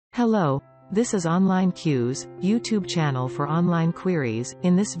Hello, this is Online Q's YouTube channel for online queries.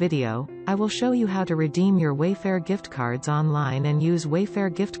 In this video, I will show you how to redeem your Wayfair gift cards online and use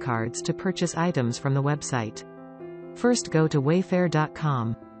Wayfair gift cards to purchase items from the website. First go to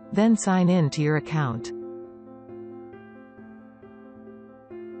wayfair.com. Then sign in to your account.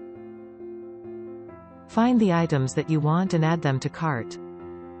 Find the items that you want and add them to cart.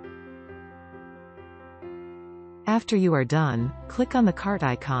 After you are done, click on the cart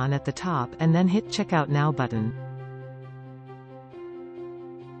icon at the top and then hit Checkout Now button.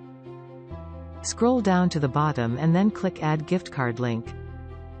 Scroll down to the bottom and then click Add Gift Card link.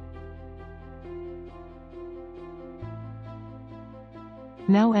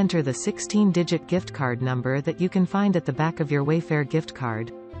 Now enter the 16-digit gift card number that you can find at the back of your Wayfair gift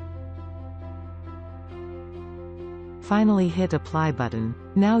card. Finally hit Apply button.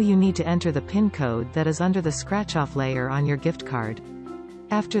 Now you need to enter the PIN code that is under the scratch-off layer on your gift card.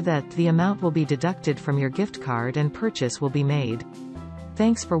 After that, the amount will be deducted from your gift card and purchase will be made.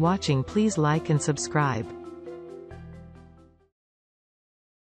 Thanks for watching. Please like and subscribe.